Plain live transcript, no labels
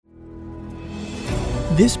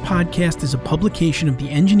This podcast is a publication of the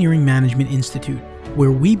Engineering Management Institute,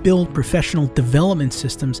 where we build professional development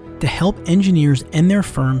systems to help engineers and their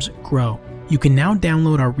firms grow. You can now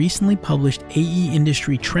download our recently published AE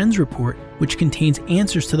Industry Trends Report, which contains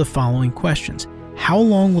answers to the following questions. How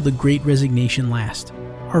long will the Great Resignation last?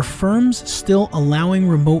 Are firms still allowing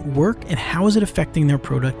remote work, and how is it affecting their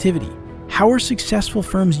productivity? How are successful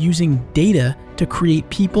firms using data to create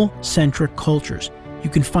people-centric cultures? You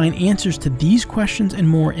can find answers to these questions and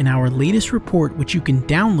more in our latest report, which you can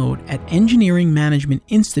download at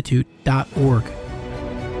engineeringmanagementinstitute.org.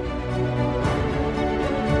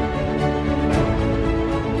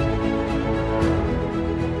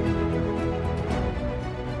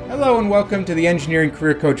 Hello and welcome to the Engineering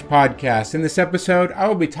Career Coach podcast. In this episode, I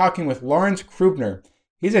will be talking with Lawrence Krubner.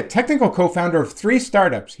 He's a technical co-founder of 3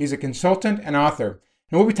 startups. He's a consultant and author.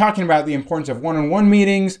 And we'll be talking about the importance of one-on-one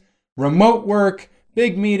meetings, remote work,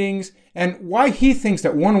 big meetings, and why he thinks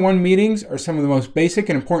that one-on-one meetings are some of the most basic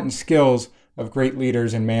and important skills of great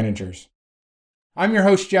leaders and managers. I'm your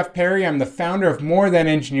host, Jeff Perry. I'm the founder of More Than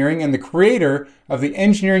Engineering and the creator of the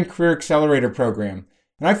Engineering Career Accelerator program.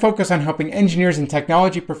 And I focus on helping engineers and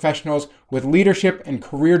technology professionals with leadership and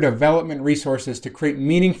career development resources to create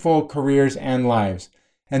meaningful careers and lives.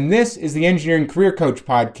 And this is the Engineering Career Coach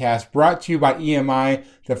podcast, brought to you by EMI,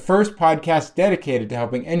 the first podcast dedicated to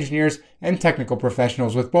helping engineers and technical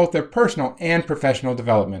professionals with both their personal and professional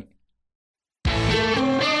development.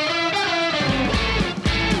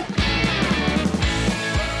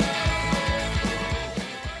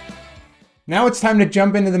 Now it's time to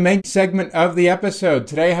jump into the main segment of the episode.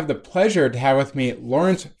 Today I have the pleasure to have with me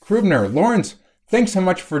Lawrence Krubner. Lawrence, thanks so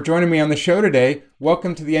much for joining me on the show today.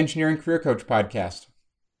 Welcome to the Engineering Career Coach podcast.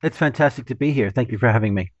 It's fantastic to be here. Thank you for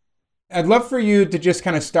having me. I'd love for you to just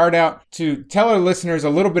kind of start out to tell our listeners a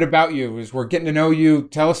little bit about you as we're getting to know you.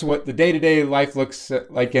 Tell us what the day-to-day life looks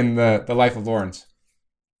like in the life of Lawrence.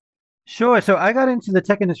 Sure. So I got into the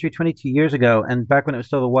tech industry 22 years ago, and back when it was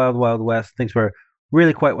still the wild, wild west, things were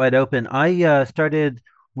really quite wide open. I started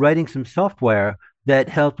writing some software that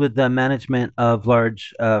helped with the management of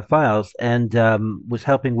large files, and was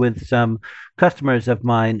helping with some customers of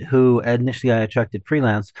mine who initially I attracted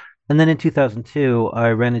freelance. And then in 2002,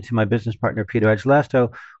 I ran into my business partner, Peter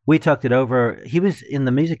Agelasto. We talked it over. He was in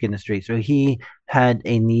the music industry, so he had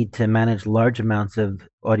a need to manage large amounts of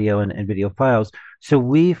audio and video files. So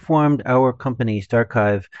we formed our company,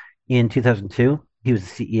 Starchive, in 2002. He was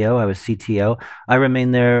the CEO. I was CTO. I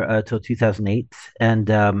remained there till 2008. And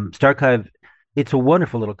Starchive, it's a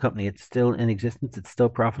wonderful little company. It's still in existence. It's still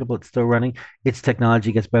profitable. It's still running. Its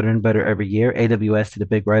technology gets better and better every year. AWS did a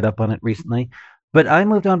big write-up on it recently. But I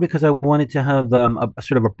moved on because I wanted to have a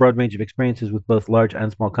sort of a broad range of experiences with both large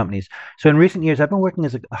and small companies. So in recent years, I've been working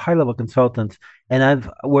as a high-level consultant, and I've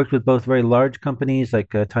worked with both very large companies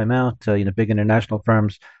like Time Out, big international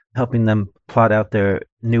firms, helping them plot out their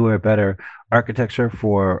newer, better architecture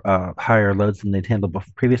for higher loads than they'd handled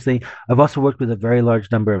previously. I've also worked with a very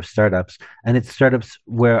large number of startups, and it's startups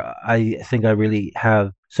where I think I really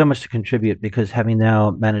have so much to contribute, because having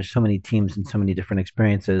now managed so many teams and so many different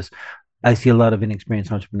experiences, I see a lot of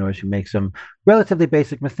inexperienced entrepreneurs who make some relatively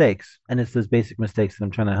basic mistakes, and it's those basic mistakes that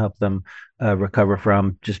I'm trying to help them recover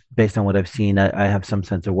from. Just based on what I've seen, I have some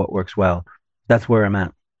sense of what works well. That's where I'm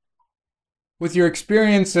at. With your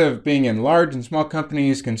experience of being in large and small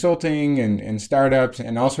companies, consulting and startups,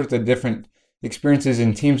 and all sorts of different experiences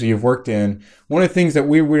and teams that you've worked in, one of the things that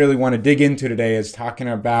we really want to dig into today is talking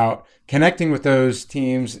about connecting with those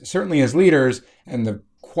teams, certainly as leaders, and the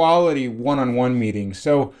quality one-on-one meetings.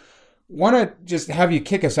 So want to just have you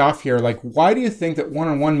kick us off here. Like, why do you think that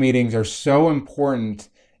one-on-one meetings are so important,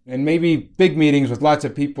 and maybe big meetings with lots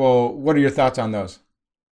of people? What are your thoughts on those?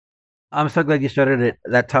 I'm so glad you started at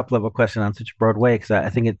that top level question on such a broad way, because I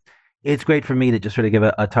think it's great for me to just sort of give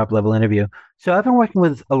a top level interview. So I've been working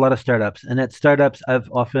with a lot of startups, and at startups,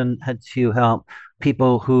 I've often had to help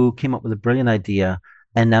people who came up with a brilliant idea,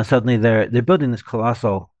 and now suddenly they're building this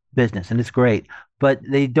colossal business, and it's great, but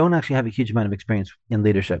they don't actually have a huge amount of experience in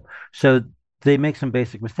leadership. So they make some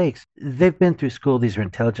basic mistakes. They've been through school. These are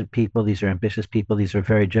intelligent people. These are ambitious people. These are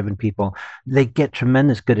very driven people. They get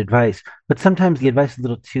tremendous good advice, but sometimes the advice is a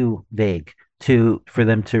little too vague for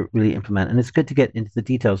them to really implement. And it's good to get into the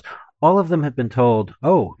details. All of them have been told,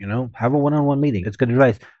 have a one-on-one meeting. It's good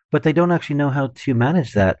advice. But they don't actually know how to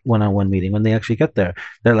manage that one-on-one meeting when they actually get there.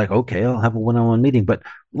 They're like, okay, I'll have a one-on-one meeting. But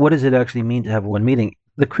what does it actually mean to have one meeting?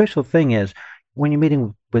 The crucial thing is, when you're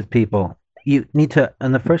meeting with people, you need to,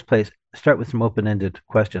 in the first place, start with some open-ended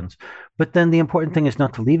questions. But then the important thing is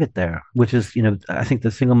not to leave it there, which is, I think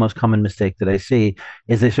the single most common mistake that I see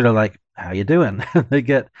is they sort of like, how you doing? They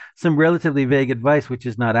get some relatively vague advice, which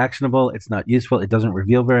is not actionable. It's not useful. It doesn't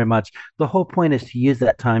reveal very much. The whole point is to use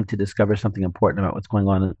that time to discover something important about what's going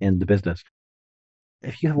on in the business.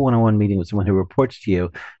 If you have a one-on-one meeting with someone who reports to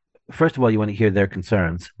you, first of all, you want to hear their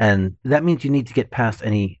concerns. And that means you need to get past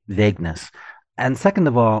any vagueness. And second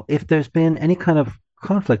of all, if there's been any kind of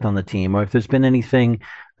conflict on the team, or if there's been any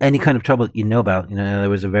kind of trouble that you know about, there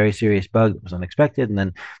was a very serious bug that was unexpected, and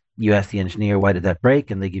then you ask the engineer, why did that break?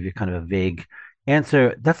 And they give you kind of a vague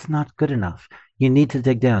answer. That's not good enough. You need to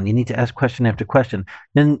dig down. You need to ask question after question.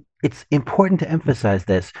 Then it's important to emphasize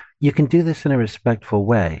this. You can do this in a respectful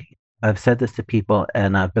way. I've said this to people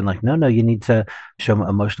and I've been like, no, you need to show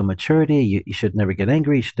emotional maturity. You should never get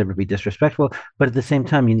angry. You should never be disrespectful. But at the same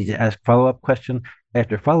time, you need to ask follow-up question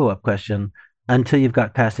after follow-up question until you've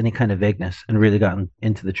got past any kind of vagueness and really gotten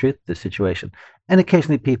into the truth of the situation. And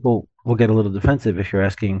occasionally people will get a little defensive if you're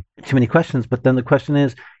asking too many questions. But then the question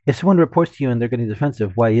is, if someone reports to you and they're getting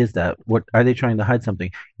defensive, why is that? What are they trying to hide something?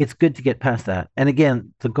 It's good to get past that. And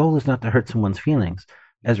again, the goal is not to hurt someone's feelings.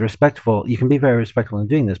 As respectful, you can be very respectful in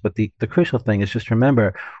doing this, but the crucial thing is just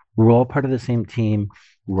remember, we're all part of the same team.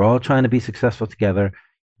 We're all trying to be successful together.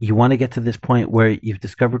 You want to get to this point where you've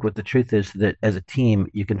discovered what the truth is so that as a team,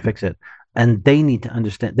 you can fix it. And they need to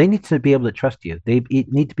understand, they need to be able to trust you. They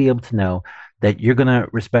need to be able to know that you're going to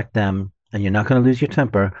respect them and you're not going to lose your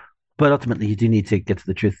temper. But ultimately, you do need to get to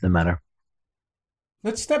the truth of the matter.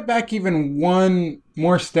 Let's step back even one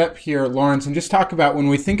more step here, Lawrence, and just talk about when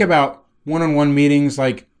we think about one-on-one meetings,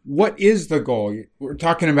 like what is the goal? We're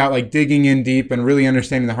talking about like digging in deep and really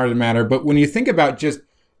understanding the heart of the matter. But when you think about just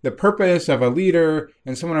the purpose of a leader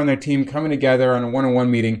and someone on their team coming together on a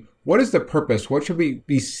one-on-one meeting, what is the purpose? What should we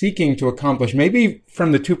be seeking to accomplish? Maybe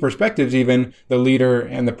from the two perspectives, even the leader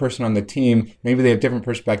and the person on the team, maybe they have different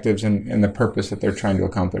perspectives and the purpose that they're trying to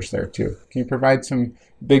accomplish there too. Can you provide some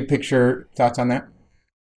big picture thoughts on that?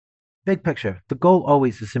 Big picture, the goal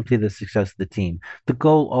always is simply the success of the team. The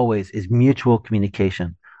goal always is mutual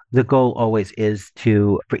communication. The goal always is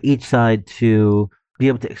for each side to be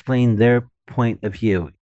able to explain their point of view.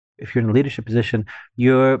 If you're in a leadership position,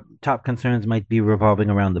 your top concerns might be revolving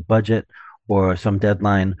around the budget or some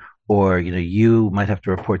deadline, or you might have to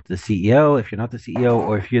report to the CEO if you're not the CEO,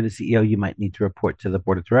 or if you're the CEO, you might need to report to the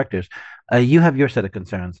board of directors. You have your set of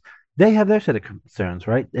concerns. They have their set of concerns,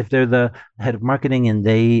 right? If they're the head of marketing and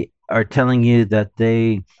they are telling you that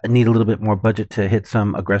they need a little bit more budget to hit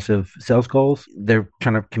some aggressive sales goals, they're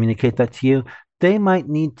trying to communicate that to you. They might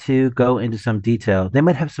need to go into some detail. They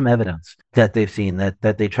might have some evidence that they've seen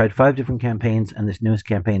that they tried 5 different campaigns and this newest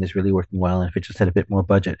campaign is really working well. And if it just had a bit more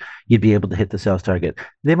budget, you'd be able to hit the sales target.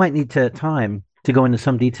 They might need time to go into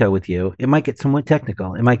some detail with you. It might get somewhat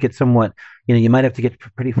technical. It might get somewhat, you might have to get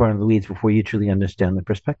pretty far in the weeds before you truly understand the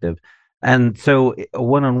perspective. And so a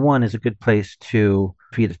one-on-one is a good place for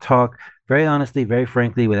you to talk very honestly, very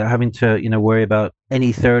frankly, without having to, worry about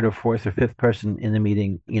any third or fourth or fifth person in the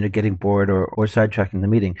meeting, getting bored or sidetracking the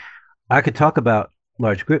meeting. I could talk about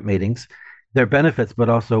large group meetings, their benefits, but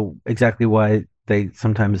also exactly why they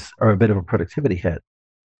sometimes are a bit of a productivity hit.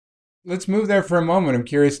 Let's move there for a moment. I'm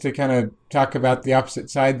curious to kind of talk about the opposite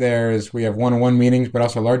side there as we have one-on-one meetings, but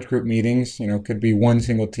also large group meetings, could be one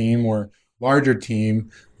single team or larger team,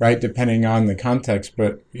 right? Depending on the context.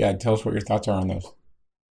 But yeah, tell us what your thoughts are on those.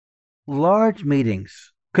 Large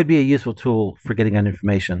meetings could be a useful tool for getting on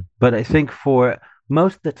information, but I think for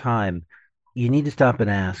most of the time, you need to stop and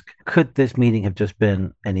ask, could this meeting have just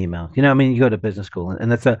been an email? You go to business school,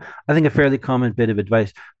 and that's I think, a fairly common bit of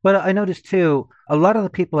advice. But I noticed too, a lot of the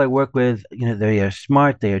people I work with, they are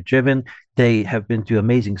smart, they are driven, they have been to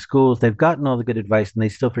amazing schools, they've gotten all the good advice, and they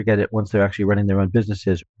still forget it once they're actually running their own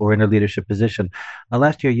businesses or in a leadership position.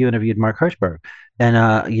 Last year, you interviewed Mark Hirschberg, and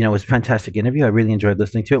it was a fantastic interview. I really enjoyed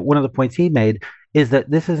listening to it. One of the points he made is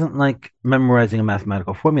that this isn't like memorizing a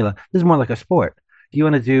mathematical formula. This is more like a sport. If you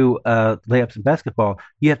want to do layups in basketball,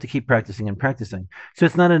 you have to keep practicing and practicing. So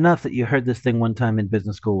it's not enough that you heard this thing one time in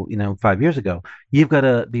business school, 5 years ago. You've got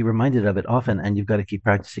to be reminded of it often, and you've got to keep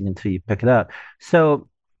practicing until you pick it up. So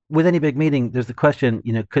with any big meeting, there's the question,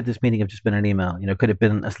 could this meeting have just been an email? Could it have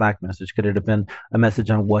been a Slack message? Could it have been a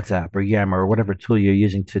message on WhatsApp or Yammer or whatever tool you're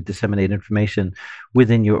using to disseminate information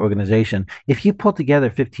within your organization? If you pull together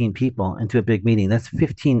 15 people into a big meeting, that's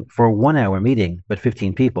 15 for a 1 hour meeting, but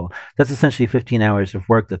 15 people. That's essentially 15 hours of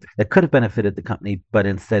work that could have benefited the company, but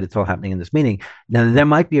instead it's all happening in this meeting. Now, there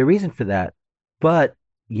might be a reason for that, but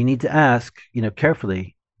you need to ask,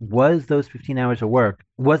 carefully, was those 15 hours of work,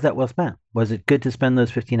 was that well spent? Was it good to spend those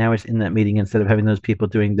 15 hours in that meeting instead of having those people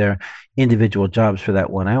doing their individual jobs for that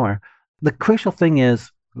 1 hour? The crucial thing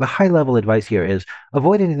is the high level advice here is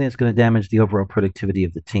avoid anything that's going to damage the overall productivity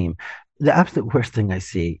of the team. The absolute worst thing I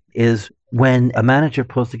see is when a manager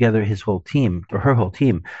pulls together his whole team or her whole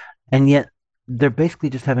team, and yet they're basically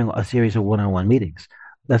just having a series of one-on-one meetings.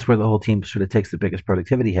 That's where the whole team sort of takes the biggest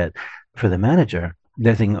productivity hit. For the manager,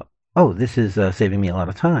 they're thinking, oh, this is saving me a lot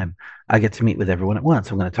of time. I get to meet with everyone at once.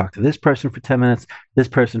 I'm going to talk to this person for 10 minutes, this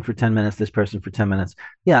person for 10 minutes, this person for 10 minutes.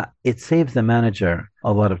 Yeah, it saves the manager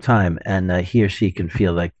a lot of time, and he or she can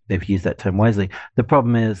feel like they've used that time wisely. The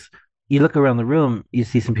problem is, you look around the room, you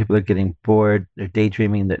see some people are getting bored, they're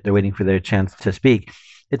daydreaming, that they're waiting for their chance to speak.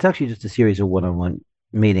 It's actually just a series of one-on-one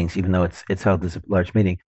meetings, even though it's held as a large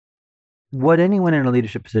meeting. What anyone in a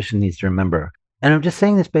leadership position needs to remember, and I'm just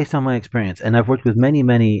saying this based on my experience, and I've worked with many,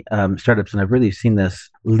 many startups, and I've really seen this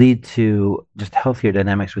lead to just healthier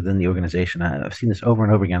dynamics within the organization. I've seen this over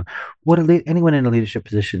and over again. What anyone in a leadership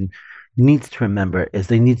position needs to remember is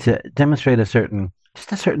they need to demonstrate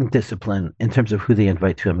just a certain discipline in terms of who they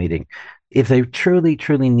invite to a meeting. If they truly,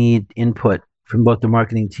 truly need input from both the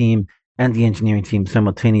marketing team and the engineering team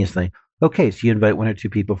simultaneously, okay, so you invite one or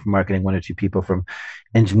two people from marketing, one or two people from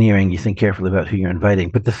engineering, you think carefully about who you're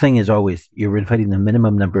inviting. But the thing is always you're inviting the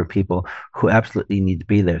minimum number of people who absolutely need to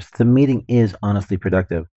be there. So the meeting is honestly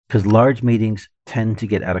productive because large meetings tend to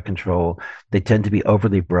get out of control. They tend to be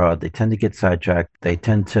overly broad. They tend to get sidetracked. They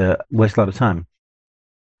tend to waste a lot of time.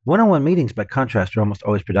 One-on-one meetings, by contrast, are almost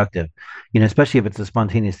always productive, especially if it's a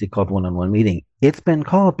spontaneously called one-on-one meeting. It's been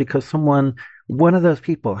called because one of those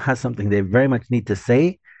people has something they very much need to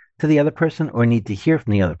say to the other person or need to hear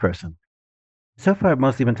from the other person. So far, I've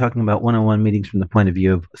mostly been talking about one-on-one meetings from the point of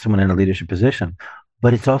view of someone in a leadership position,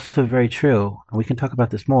 but it's also very true, and we can talk about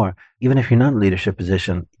this more. Even if you're not in a leadership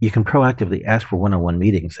position, you can proactively ask for one-on-one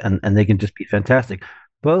meetings, and they can just be fantastic,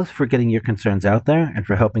 both for getting your concerns out there and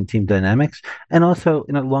for helping team dynamics, and also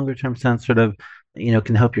in a longer-term sense, sort of,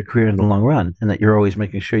 can help your career in the long run, and that you're always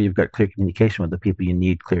making sure you've got clear communication with the people you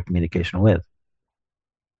need clear communication with.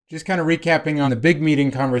 Just kind of recapping on the big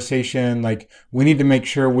meeting conversation, like we need to make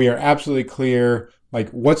sure we are absolutely clear, like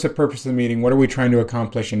what's the purpose of the meeting, what are we trying to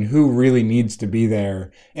accomplish, and who really needs to be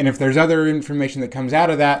there. And if there's other information that comes out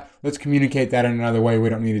of that, let's communicate that in another way. We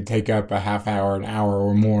don't need to take up a half hour, an hour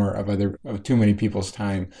or more of too many people's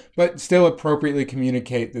time, but still appropriately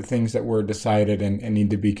communicate the things that were decided and need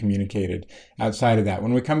to be communicated outside of that.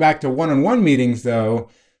 When we come back to one-on-one meetings, though,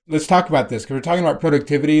 let's talk about this because we're talking about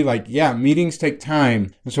productivity. Like, yeah, meetings take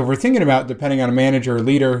time. And so if we're thinking about, depending on a manager or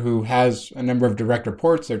leader who has a number of direct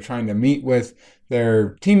reports, they're trying to meet with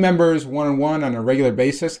their team members one-on-one on a regular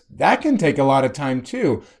basis, that can take a lot of time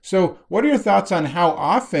too. So what are your thoughts on how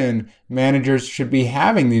often managers should be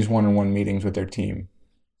having these one-on-one meetings with their team?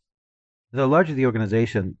 The larger the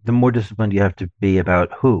organization, the more disciplined you have to be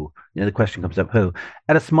about who. The question comes up who.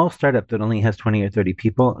 At a small startup that only has 20 or 30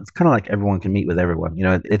 people, it's kind of like everyone can meet with everyone.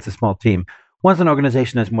 It's a small team. Once an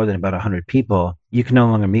organization has more than about 100 people, you can no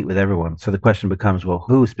longer meet with everyone. So the question becomes, well,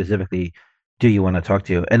 who specifically do you want to talk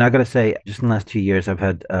to? And I got to say, just in the last 2 years, I've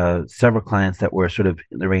had several clients that were sort of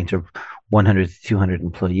in the range of 100 to 200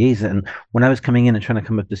 employees. And when I was coming in and trying to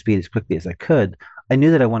come up to speed as quickly as I could, I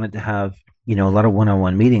knew that I wanted to have a lot of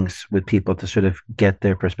one-on-one meetings with people to sort of get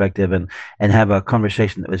their perspective and have a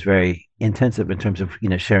conversation that was very intensive in terms of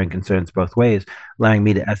sharing concerns both ways, allowing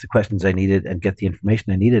me to ask the questions I needed and get the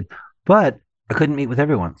information I needed. But I couldn't meet with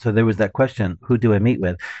everyone, so there was that question: who do I meet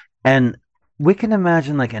with? And we can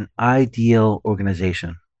imagine like an ideal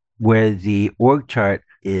organization where the org chart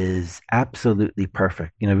is absolutely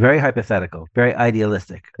perfect, very hypothetical, very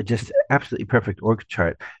idealistic, just absolutely perfect org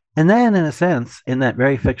chart. And then, in a sense, in that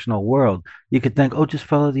very fictional world, you could think, oh, just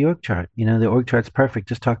follow the org chart. The org chart's perfect.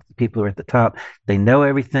 Just talk to the people who are at the top. They know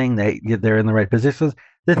everything. They're in the right positions.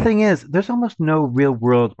 The thing is, there's almost no real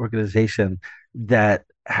world organization that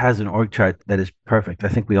has an org chart that is perfect. I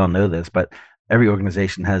think we all know this, but every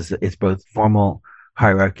organization has its both formal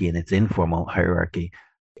hierarchy and its informal hierarchy.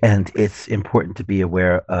 And it's important to be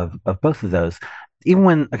aware of both of those. Even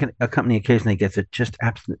when a company occasionally gets it just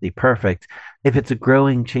absolutely perfect, if it's a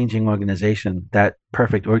growing, changing organization, that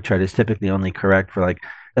perfect org chart is typically only correct for like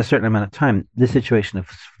a certain amount of time. The situation is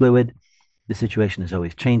fluid. The situation is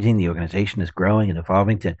always changing. The organization is growing and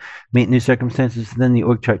evolving to meet new circumstances. Then the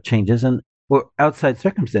org chart changes or outside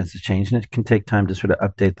circumstances change, and it can take time to sort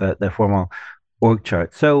of update the formal org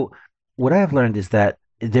chart. So what I have learned is that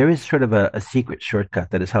there is sort of a secret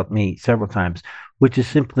shortcut that has helped me several times, which is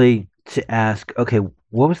simply to ask, okay,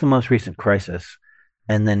 what was the most recent crisis?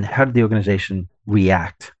 And then how did the organization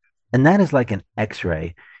react? And that is like an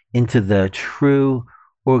x-ray. into the true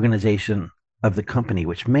organization of the company,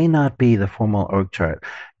 which may not be the formal org chart.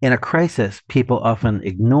 In a crisis, people often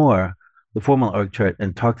ignore the formal org chart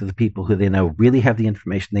and talk to the people who they know really have the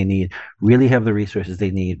information they need, really have the resources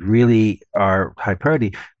they need, really are high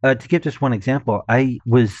priority. To give just one example, I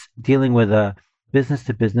was dealing with a business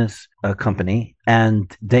to business company,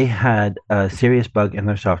 and they had a serious bug in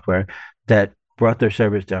their software that brought their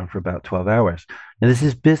servers down for about 12 hours. Now, this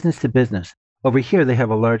is business to business. Over here, they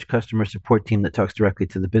have a large customer support team that talks directly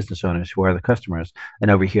to the business owners who are the customers.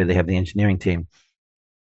 And over here, they have the engineering team.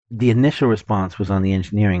 The initial response was on the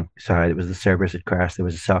engineering side. It was the servers had crashed. There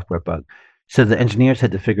was a software bug. So the engineers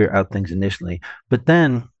had to figure out things initially. But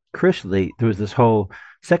then, crucially, there was this whole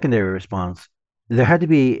secondary response. There had to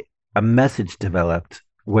be a message developed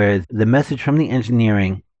where the message from the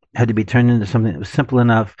engineering had to be turned into something that was simple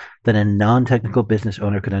enough that a non-technical business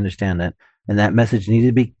owner could understand it. And that message needed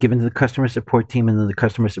to be given to the customer support team, and then the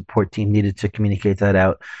customer support team needed to communicate that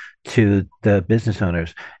out to the business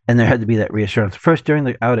owners. And there had to be that reassurance. First, during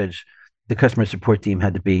the outage, the customer support team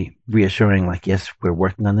had to be reassuring, like, yes, we're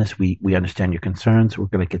working on this. We understand your concerns. We're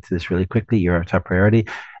going to get to this really quickly. You're our top priority.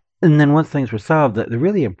 And then once things were solved, the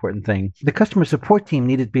really important thing, the customer support team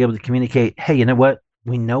needed to be able to communicate, hey, you know what?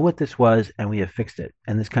 We know what this was and we have fixed it.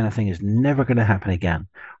 And this kind of thing is never going to happen again.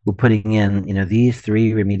 We're putting in, these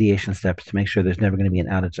 3 remediation steps to make sure there's never going to be an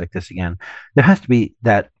outage like this again. There has to be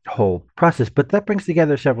that whole process, but that brings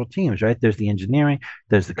together several teams, right? There's the engineering,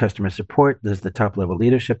 there's the customer support, there's the top level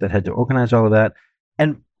leadership that had to organize all of that.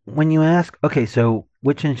 And when you ask, okay, so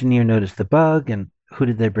which engineer noticed the bug and who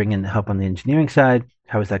did they bring in to help on the engineering side?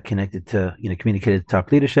 How is that connected to, communicated to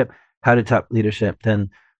top leadership? How did top leadership then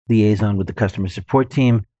liaison with the customer support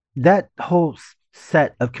team? That whole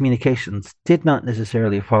set of communications did not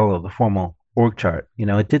necessarily follow the formal org chart.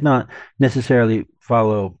 It did not necessarily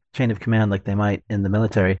follow chain of command like they might in the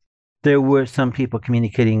military. There were some people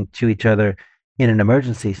communicating to each other in an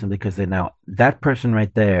emergency simply because they know that person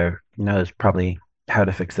right there knows probably how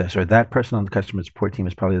to fix this, or that person on the customer support team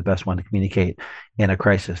is probably the best one to communicate in a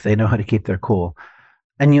crisis. They know how to keep their cool.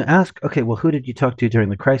 And you ask, okay, well, who did you talk to during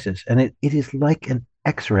the crisis? And it is like an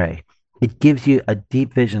X-ray. It gives you a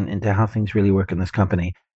deep vision into how things really work in this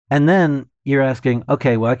company. And then you're asking,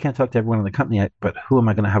 okay, well, I can't talk to everyone in the company, but who am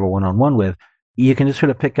I going to have a one-on-one with? You can just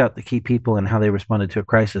sort of pick out the key people and how they responded to a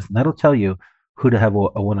crisis, and that'll tell you who to have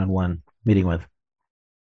a one-on-one meeting with.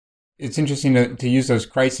 It's interesting to use those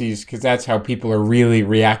crises because that's how people are really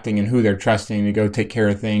reacting and who they're trusting to go take care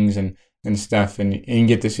of things and stuff. And you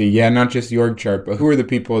get to see, not just the org chart, but who are the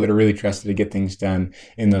people that are really trusted to get things done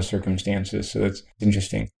in those circumstances. So that's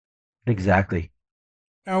interesting. Exactly.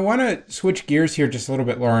 Now, I want to switch gears here just a little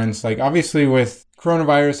bit, Lawrence. Like, obviously, with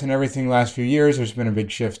coronavirus and everything the last few years, there's been a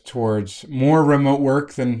big shift towards more remote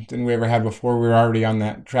work than we ever had before. We were already on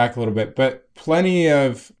that track a little bit, but plenty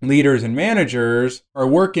of leaders and managers are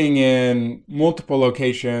working in multiple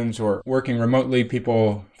locations or working remotely,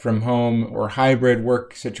 people from home or hybrid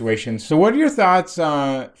work situations. So what are your thoughts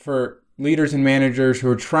for leaders and managers who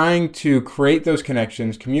are trying to create those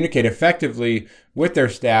connections, communicate effectively with their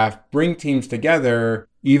staff, bring teams together,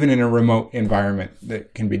 even in a remote environment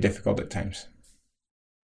that can be difficult at times?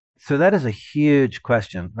 So that is a huge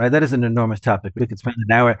question, right? That is an enormous topic. We could spend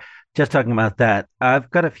an hour just talking about that.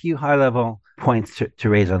 I've got a few high-level points to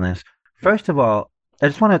raise on this. First of all, I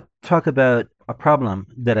just want to talk about a problem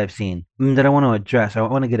that I've seen that I want to address. I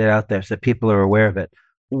want to get it out there so that people are aware of it.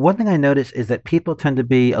 One thing I notice is that people tend to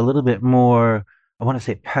be a little bit more, I want to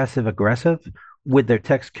say, passive-aggressive with their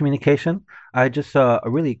text communication. I just saw a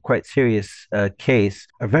really quite serious case.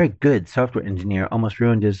 A very good software engineer almost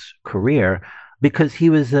ruined his career because he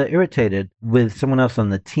was irritated with someone else on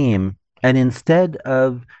the team. And instead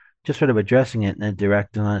of just sort of addressing it in a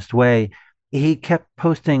direct and honest way, he kept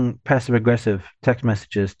posting passive-aggressive text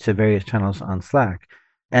messages to various channels on Slack.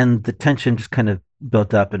 And the tension just kind of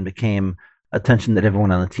built up and became a tension that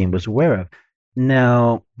everyone on the team was aware of.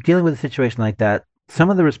 Now, dealing with a situation like that, some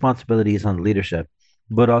of the responsibility is on leadership,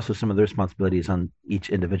 but also some of the responsibilities on each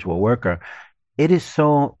individual worker. It is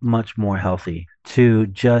so much more healthy to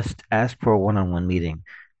just ask for a one-on-one meeting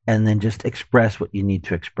and then just express what you need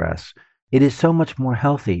to express. It is so much more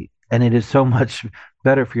healthy, and it is so much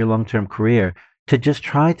better for your long-term career to just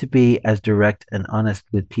try to be as direct and honest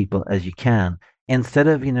with people as you can, instead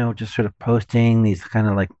of, just sort of posting these kind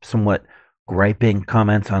of like somewhat griping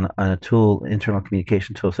comments on a tool, internal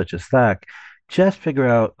communication tool such as Slack. Just figure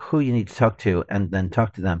out who you need to talk to and then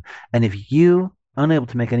talk to them. And if you unable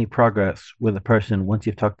to make any progress with a person once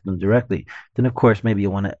you've talked to them directly, then of course maybe you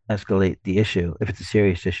want to escalate the issue. If it's a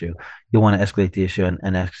serious issue, you want to escalate the issue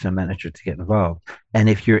and ask some manager to get involved. And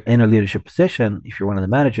if you're in a leadership position, if you're one of the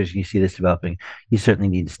managers and you see this developing, you certainly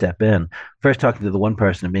need to step in. First, talking to the one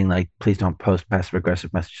person and being like, please don't post passive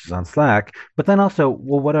aggressive messages on Slack. But then also,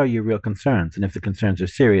 well, what are your real concerns? And if the concerns are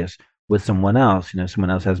serious, with someone else, someone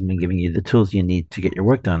else hasn't been giving you the tools you need to get your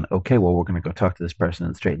work done. Okay, well, we're going to go talk to this person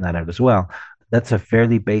and straighten that out as well. That's a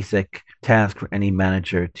fairly basic task for any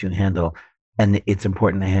manager to handle, and it's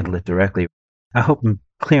important to handle it directly. I hope I'm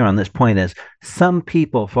clear on this point is some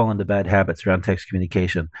people fall into bad habits around text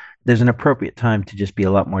communication. There's an appropriate time to just be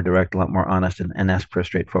a lot more direct, a lot more honest, and ask for a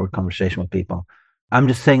straightforward conversation with people. I'm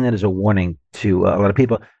just saying that as a warning to a lot of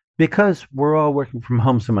people because we're all working from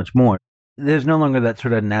home so much more. There's no longer that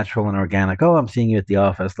sort of natural and organic, oh, I'm seeing you at the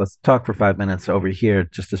office. Let's talk for 5 minutes over here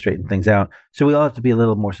just to straighten things out. So we all have to be a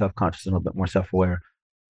little more self-conscious and a little bit more self-aware.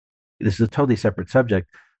 This is a totally separate subject,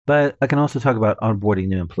 but I can also talk about onboarding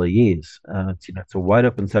new employees. It's a wide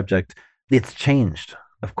open subject. It's changed,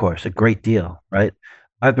 of course, a great deal, right?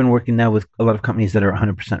 I've been working now with a lot of companies that are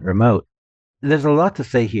 100% remote. There's a lot to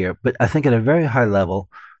say here, but I think at a very high level,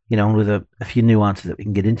 with a few nuances that we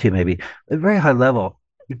can get into maybe, at a very high level,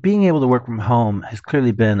 being able to work from home has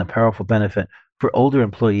clearly been a powerful benefit for older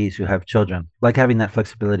employees who have children, like having that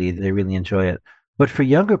flexibility. They really enjoy it. But for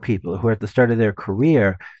younger people who are at the start of their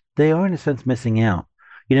career, they are in a sense missing out.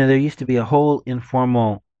 There used to be a whole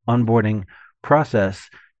informal onboarding process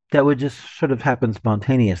that would just sort of happen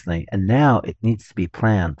spontaneously. And now it needs to be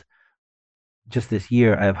planned. Just this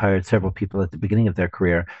year, I've hired several people at the beginning of their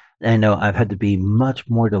career. And I know I've had to be much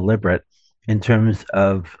more deliberate in terms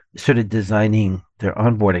of sort of designing their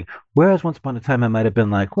onboarding. Whereas once upon a time, I might have been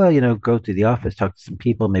like, well, go to the office, talk to some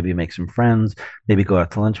people, maybe make some friends, maybe go out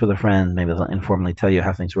to lunch with a friend, maybe they'll informally tell you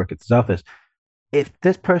how things work at this office. If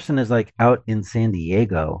this person is like out in San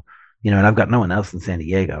Diego, and I've got no one else in San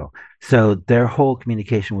Diego, so their whole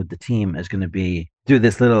communication with the team is going to be through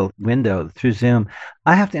this little window, through Zoom.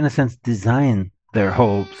 I have to, in a sense, design their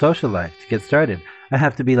whole social life to get started. I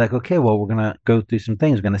have to be like, okay, well, we're going to go through some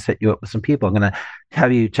things. We're going to set you up with some people. I'm going to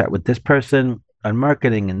have you chat with this person on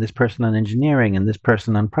marketing and this person on engineering and this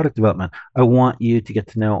person on product development. I want you to get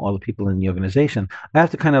to know all the people in the organization. I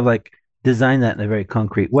have to kind of like design that in a very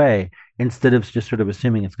concrete way instead of just sort of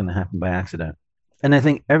assuming it's going to happen by accident. And I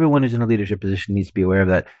think everyone who's in a leadership position needs to be aware of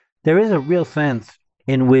that. There is a real sense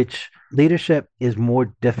in which leadership is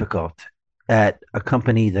more difficult at a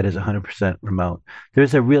company that is 100% remote.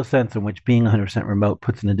 There's a real sense in which being 100% remote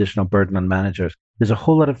puts an additional burden on managers. There's a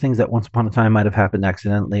whole lot of things that once upon a time might have happened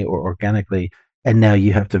accidentally or organically, and now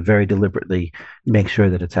you have to very deliberately make sure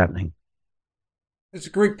that it's happening. It's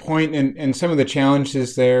a great point, and some of the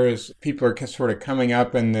challenges there is people are sort of coming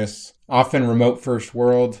up in this often remote first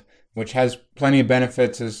world, which has plenty of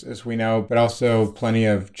benefits, as we know, but also plenty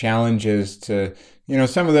of challenges to,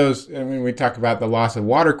 some of those, we talk about the loss of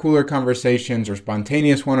water cooler conversations or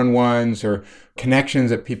spontaneous one-on-ones or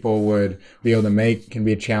connections that people would be able to make can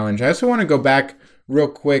be a challenge. I also want to go back real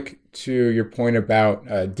quick to your point about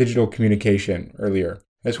digital communication earlier.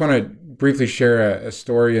 I just want to briefly share a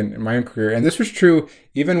story in my own career. And this was true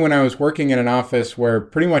even when I was working in an office where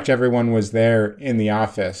pretty much everyone was there in the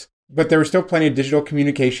office. But there were still plenty of digital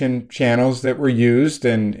communication channels that were used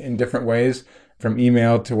in different ways, from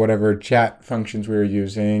email to whatever chat functions we were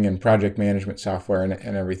using and project management software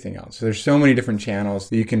and everything else. So there's so many different channels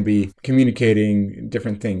that you can be communicating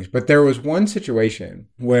different things. But there was one situation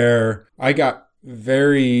where I got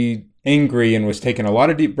very angry and was taking a lot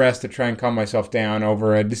of deep breaths to try and calm myself down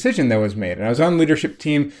over a decision that was made. And I was on the leadership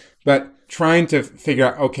team, but trying to figure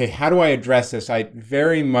out, okay, how do I address this? I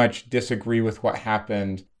very much disagree with what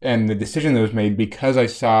happened and the decision that was made because I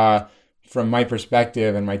saw from my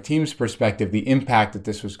perspective and my team's perspective the impact that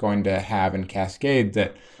this was going to have in Cascade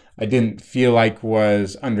that I didn't feel like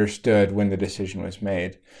was understood when the decision was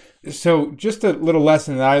made. So just a little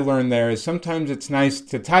lesson that I learned there is sometimes it's nice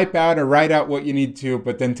to type out or write out what you need to,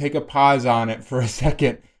 but then take a pause on it for a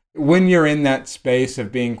second when you're in that space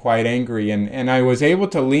of being quite angry. And I was able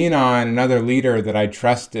to lean on another leader that I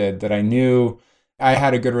trusted, that I knew I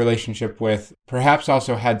had a good relationship with, perhaps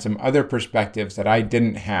also had some other perspectives that I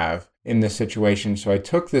didn't have in this situation. So I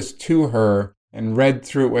took this to her and read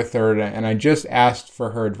through it with her, and I just asked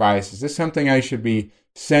for her advice. Is this something I should be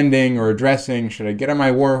sending or addressing? Should I get on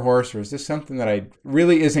my war horse, or is this something that I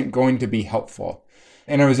really isn't going to be helpful?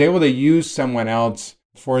 And I was able to use someone else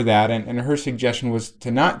for that, and her suggestion was to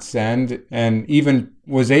not send, and even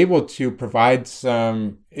was able to provide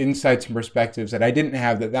some insights and perspectives that I didn't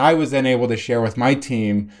have that I was then able to share with my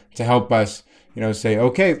team to help us say,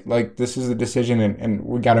 okay, like this is the decision and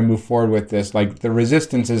we got to move forward with this. Like the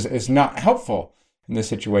resistance is not helpful in this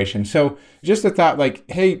situation. So just a thought like,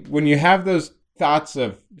 hey, when you have those thoughts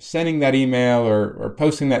of sending that email or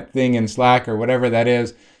posting that thing in Slack or whatever that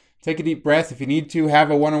is, take a deep breath. If you need to,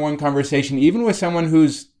 have a one-on-one conversation, even with someone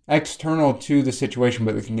who's external to the situation,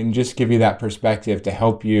 but can just give you that perspective to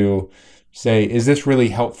help you say, is this really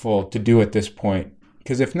helpful to do at this point?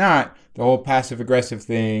 Because if not, the whole passive aggressive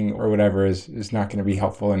thing or whatever is not going to be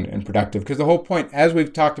helpful and productive. Because the whole point, as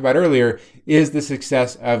we've talked about earlier, is the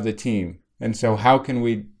success of the team. And so how can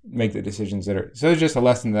we make the decisions that are... So it's just a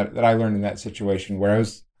lesson that I learned in that situation where I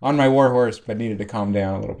was on my war horse, but needed to calm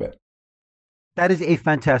down a little bit. That is a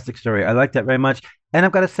fantastic story. I like that very much. And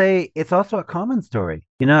I've got to say, it's also a common story.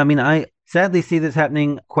 I sadly see this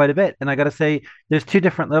happening quite a bit. And I got to say, there's two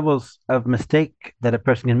different levels of mistake that a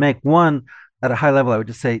person can make. One, at a high level, I would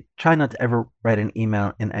just say, try not to ever write an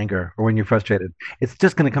email in anger or when you're frustrated. It's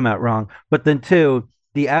just going to come out wrong. But then two,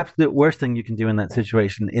 the absolute worst thing you can do in that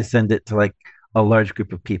situation is send it to like a large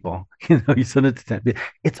group of people. You send it to 10 people.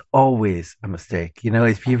 It's always a mistake.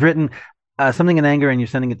 If you've written something in anger and you're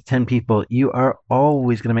sending it to 10 people, you are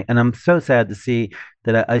always going to make, and I'm so sad to see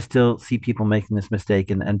that I still see people making this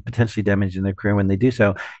mistake and potentially damaging their career when they do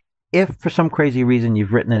so. If for some crazy reason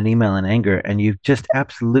you've written an email in anger and you've just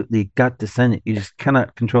absolutely got to send it, you just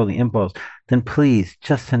cannot control the impulse, then please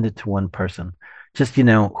just send it to one person. Just,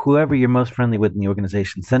 whoever you're most friendly with in the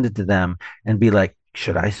organization, send it to them and be like,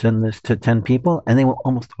 should I send this to 10 people? And they will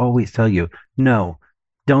almost always tell you, no,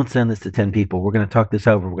 don't send this to 10 people. We're going to talk this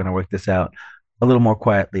over. We're going to work this out a little more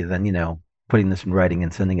quietly than, putting this in writing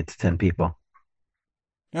and sending it to 10 people.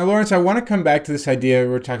 Now, Lawrence, I want to come back to this idea.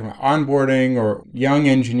 We're talking about onboarding or young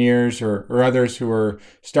engineers or others who are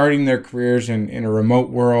starting their careers in a remote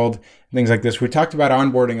world, things like this. We talked about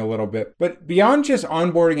onboarding a little bit, but beyond just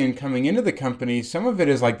onboarding and coming into the company, some of it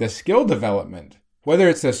is like the skill development, whether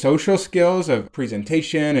it's the social skills of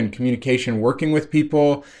presentation and communication, working with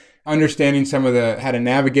people, understanding some of how to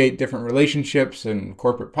navigate different relationships and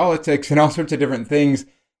corporate politics and all sorts of different things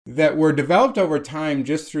that were developed over time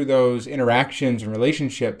just through those interactions and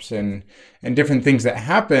relationships and different things that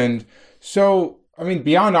happened. So,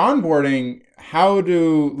 beyond onboarding, how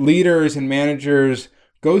do leaders and managers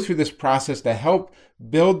go through this process to help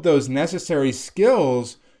build those necessary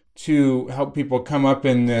skills to help people come up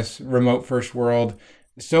in this remote first world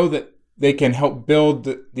so that they can help build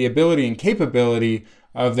the ability and capability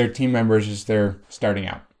of their team members as they're starting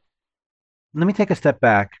out? Let me take a step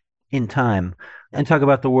back in time and talk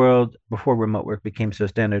about the world before remote work became so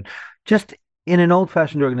standard. Just in an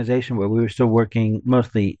old-fashioned organization where we were still working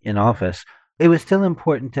mostly in office, it was still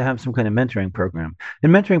important to have some kind of mentoring program.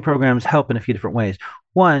 And mentoring programs help in a few different ways.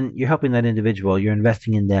 One, you're helping that individual, you're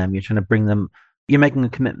investing in them, you're trying to bring them, you're making a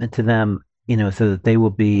commitment to them, so that they will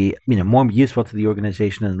be, more useful to the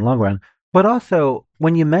organization in the long run. But also,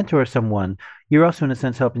 when you mentor someone, you're also in a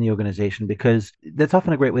sense helping the organization because that's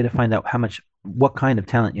often a great way to find out what kind of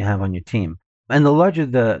talent you have on your team. And the larger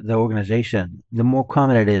the organization, the more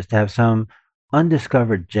common it is to have some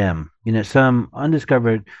undiscovered gem, some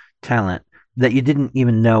undiscovered talent that you didn't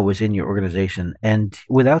even know was in your organization. And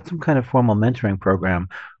without some kind of formal mentoring program,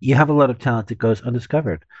 you have a lot of talent that goes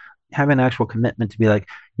undiscovered. Have an actual commitment to be like,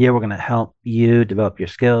 yeah, we're going to help you develop your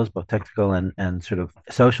skills, both technical and sort of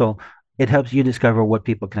social. It helps you discover what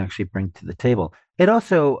people can actually bring to the table. It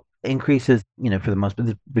also increases, for the most,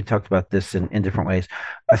 we talked about this in different ways,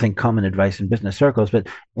 I think common advice in business circles, but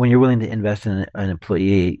when you're willing to invest in an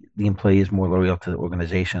employee, the employee is more loyal to the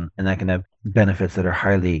organization, and that can have benefits that are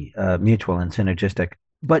highly mutual and synergistic.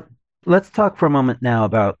 But let's talk for a moment now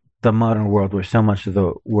about the modern world where so much of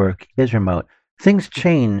the work is remote. Things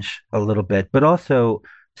change a little bit, but also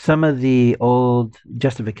some of the old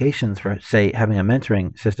justifications for, say, having a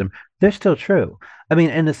mentoring system, they're still true.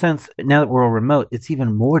 In a sense, now that we're all remote, it's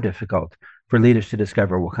even more difficult for leaders to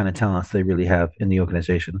discover what kind of talents they really have in the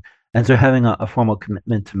organization. And so having a formal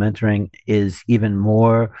commitment to mentoring is even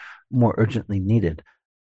more urgently needed.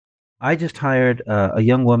 I just hired a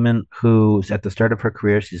young woman who's at the start of her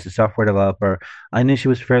career. She's a software developer. I knew she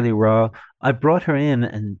was fairly raw. I brought her in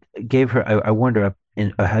and gave her, I warned her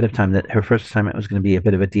ahead of time that her first assignment was going to be a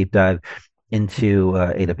bit of a deep dive into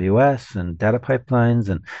AWS and data pipelines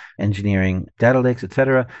and engineering data lakes,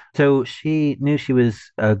 etc. So she knew she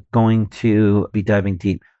was going to be diving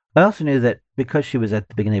deep. I also knew that because she was at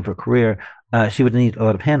the beginning of her career, she would need a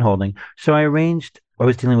lot of handholding. So I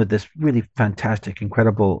was dealing with this really fantastic,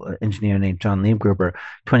 incredible engineer named John Liebgruber,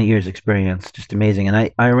 20 years experience, just amazing. And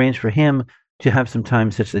I arranged for him to have some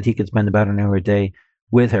time such that he could spend about an hour a day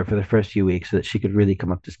with her for the first few weeks so that she could really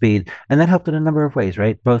come up to speed. And that helped in a number of ways,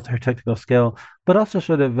 right? Both her technical skill, but also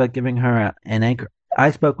sort of giving her an anchor.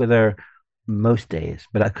 I spoke with her most days,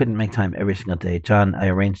 but I couldn't make time every single day. John, I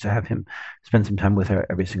arranged to have him spend some time with her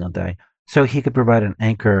every single day so he could provide an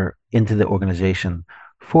anchor into the organization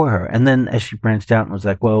for her. And then as she branched out and was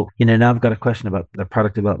like, well, now I've got a question about the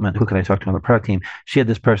product development. Who can I talk to on the product team? She had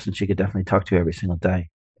this person she could definitely talk to every single day.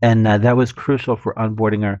 And that was crucial for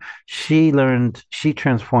onboarding her. She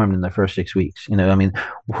transformed in the first 6 weeks. I mean,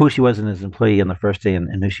 who she was as an employee on the first day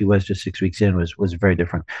and who she was just 6 weeks in was very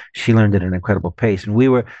different. She learned at an incredible pace. And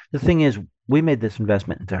the thing is, we made this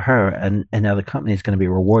investment into her, and now the company is going to be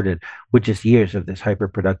rewarded with just years of this hyper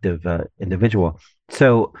productive individual.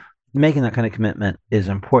 So making that kind of commitment is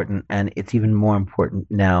important, and it's even more important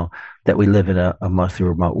now that we live in a mostly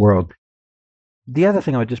remote world. The other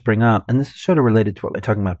thing I would just bring up, and this is sort of related to what we were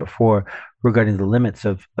talking about before regarding the limits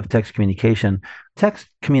of text communication. Text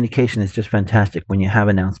communication is just fantastic when you have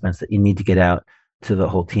announcements that you need to get out to the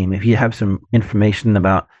whole team. If you have some information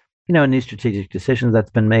about, a new strategic decision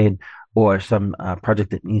that's been made, or some project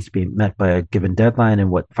that needs to be met by a given deadline, and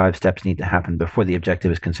what 5 steps need to happen before the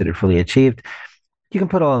objective is considered fully achieved, you can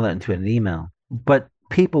put all of that into an email. But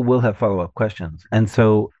people will have follow-up questions. And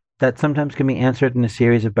so that sometimes can be answered in a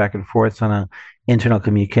series of back and forths on an internal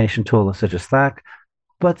communication tool such as Slack.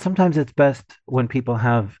 But sometimes it's best when people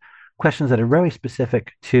have questions that are very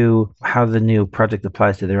specific to how the new project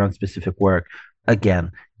applies to their own specific work.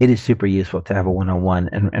 Again, it is super useful to have a one-on-one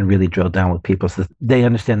and really drill down with people so that they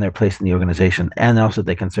understand their place in the organization, and also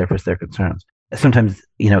they can surface their concerns. Sometimes,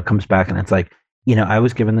 it comes back and it's like, I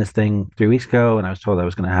was given this thing 3 weeks ago and I was told I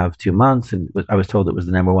was going to have 2 months, and I was told it was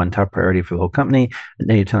the number one top priority for the whole company. And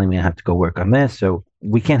now you're telling me I have to go work on this. So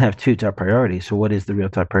we can't have 2 top priorities. So what is the real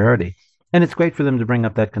top priority? And it's great for them to bring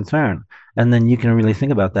up that concern. And then you can really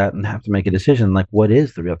think about that and have to make a decision like, what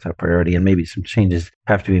is the real top priority? And maybe some changes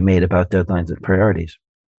have to be made about deadlines and priorities.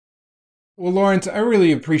 Well, Lawrence, I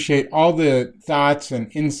really appreciate all the thoughts and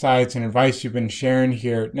insights and advice you've been sharing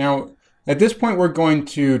here. Now, at this point, we're going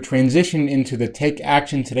to transition into the Take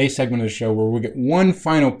Action Today segment of the show, where we'll get one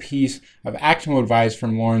final piece of actionable advice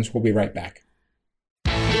from Lawrence. We'll be right back.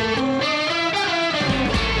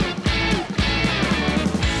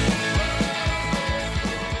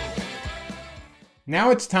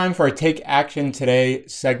 Now it's time for our Take Action Today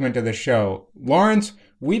segment of the show. Lawrence,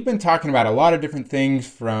 we've been talking about a lot of different things,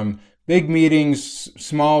 from big meetings,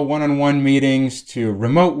 small one-on-one meetings, to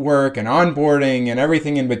remote work and onboarding and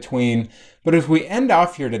everything in between. But as we end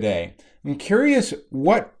off here today, I'm curious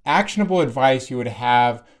what actionable advice you would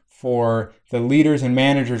have for the leaders and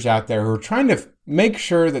managers out there who are trying to make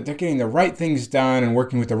sure that they're getting the right things done and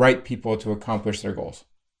working with the right people to accomplish their goals.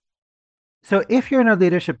 So if you're in a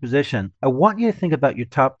leadership position, I want you to think about your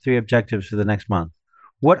top 3 objectives for the next month.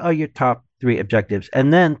 What are your top 3 objectives?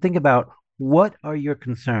 And then think about, what are your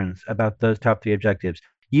concerns about those top 3 objectives?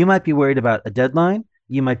 You might be worried about a deadline.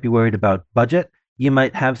 You might be worried about budget. You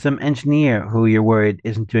might have some engineer who you're worried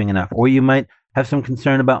isn't doing enough. Or you might have some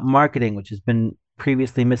concern about marketing, which has been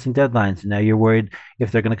previously missing deadlines, and now you're worried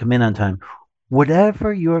if they're going to come in on time.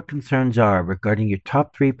 Whatever your concerns are regarding your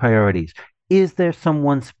top 3 priorities, is there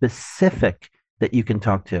someone specific that you can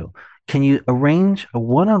talk to? Can you arrange a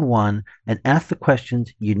one-on-one and ask the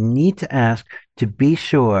questions you need to ask to be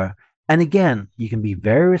sure? And again, you can be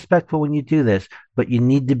very respectful when you do this, but you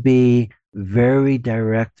need to be very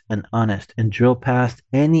direct and honest and drill past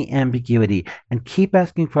any ambiguity and keep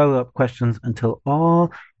asking follow-up questions until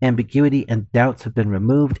all ambiguity and doubts have been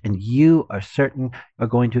removed and you are certain are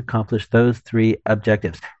going to accomplish those 3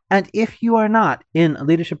 objectives. And if you are not in a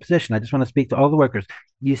leadership position, I just want to speak to all the workers,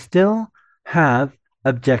 you still have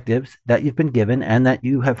objectives that you've been given and that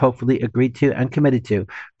you have hopefully agreed to and committed to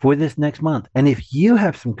for this next month. And if you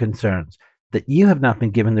have some concerns that you have not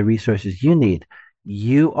been given the resources you need,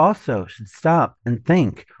 you also should stop and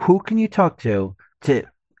think, who can you talk to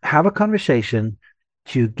have a conversation,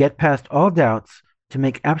 to get past all doubts, to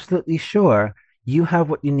make absolutely sure you have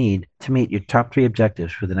what you need to meet your top 3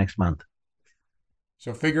 objectives for the next month.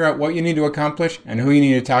 So figure out what you need to accomplish and who you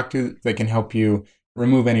need to talk to that can help you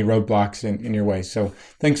remove any roadblocks in your way. So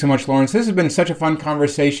thanks so much, Lawrence. This has been such a fun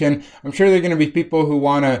conversation. I'm sure there are going to be people who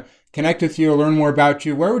want to connect with you or learn more about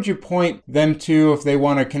you. Where would you point them to if they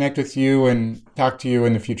want to connect with you and talk to you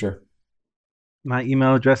in the future? My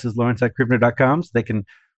email address is lawrence@krubner.com, so they can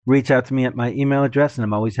reach out to me at my email address, and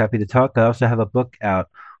I'm always happy to talk. I also have a book out.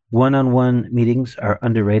 One-on-one meetings are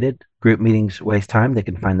underrated. Group meetings waste time. They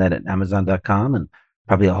can find that at amazon.com and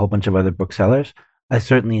probably a whole bunch of other booksellers. I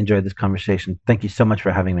certainly enjoyed this conversation. Thank you so much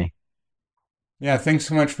for having me. Yeah, thanks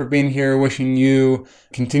so much for being here. Wishing you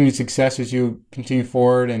continued success as you continue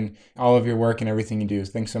forward and all of your work and everything you do.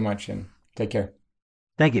 Thanks so much and take care.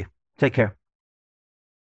 Thank you. Take care.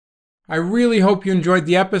 I really hope you enjoyed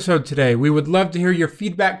the episode today. We would love to hear your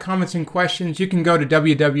feedback, comments, and questions. You can go to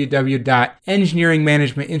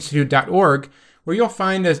www.engineeringmanagementinstitute.org, where you'll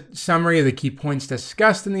find a summary of the key points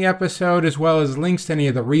discussed in the episode, as well as links to any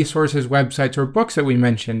of the resources, websites, or books that we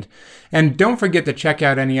mentioned. And don't forget to check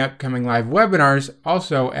out any upcoming live webinars,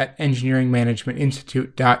 also at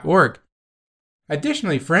engineeringmanagementinstitute.org.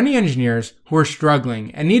 Additionally, for any engineers who are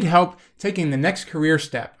struggling and need help taking the next career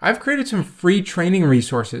step, I've created some free training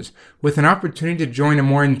resources with an opportunity to join a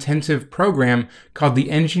more intensive program called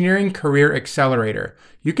the Engineering Career Accelerator.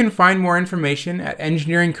 You can find more information at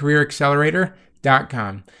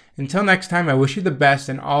engineeringcareeraccelerator.com. Until next time, I wish you the best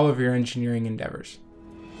in all of your engineering endeavors.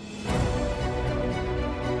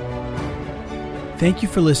 Thank you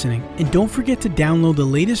for listening, and don't forget to download the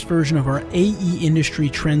latest version of our AE Industry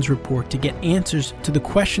Trends Report to get answers to the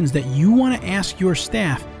questions that you want to ask your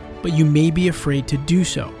staff, but you may be afraid to do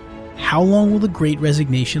so. How long will the Great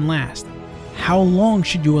Resignation last? How long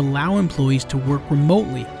should you allow employees to work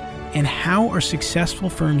remotely? And how are successful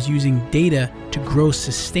firms using data to grow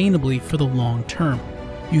sustainably for the long term?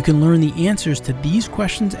 You can learn the answers to these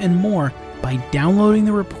questions and more by downloading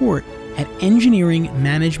the report at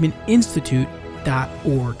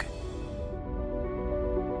engineeringmanagementinstitute.org.